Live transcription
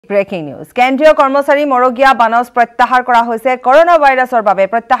Breaking news. Kendriya Kormosari Morogia Banos Prattahar Kora hoise Coronavirusৰ বাবে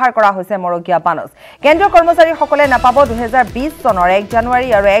প্ৰত্যাহাৰ কৰা হৈছে Morogia Banos. Kendriya Kormosari সকলে নাপাব 2020 চনৰ 1 জানুৱাৰী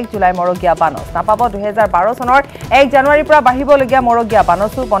আৰু 1 জুলাই Morogia Banos. নাপাব 2012 চনৰ 1 জানুৱাৰীৰ পৰা বাহিবলগীয়া Morogia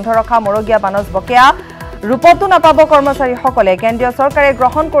Banos বন্ধ ৰখা Morogia Banos বকেয়া ৰূপতো নাপাব কৰ্মচাৰী সকলে কেন্দ্ৰীয় চৰকাৰে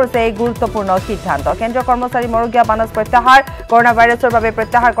গ্ৰহণ কৰিছে এই গুৰুত্বপূৰ্ণ সিদ্ধান্ত কেন্দ্ৰীয় কৰ্মচাৰী Morogia Banos প্ৰত্যাহাৰ কৰোনা ভাইৰাছৰ বাবে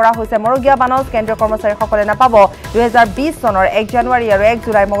প্ৰত্যাহাৰ কৰা হৈছে Morogia Banos কেন্দ্ৰীয় কৰ্মচাৰী সকলে নাপাব 2020 চনৰ 1 জানুৱাৰী আৰু 1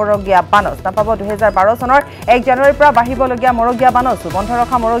 জুলাই Morogia Banos নাপাব 2012 চনৰ 1 জানুৱাৰীৰ পৰা বাহিবলগীয়া Morogia Banos বন্ধ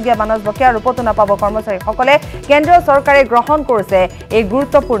ৰখা Morogia Banos বকেয়া ৰূপতো নাপাব কৰ্মচাৰী সকলে কেন্দ্ৰীয় চৰকাৰে গ্ৰহণ কৰিছে এই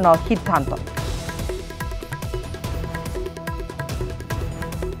গুৰুত্বপূৰ্ণ সিদ্ধান্ত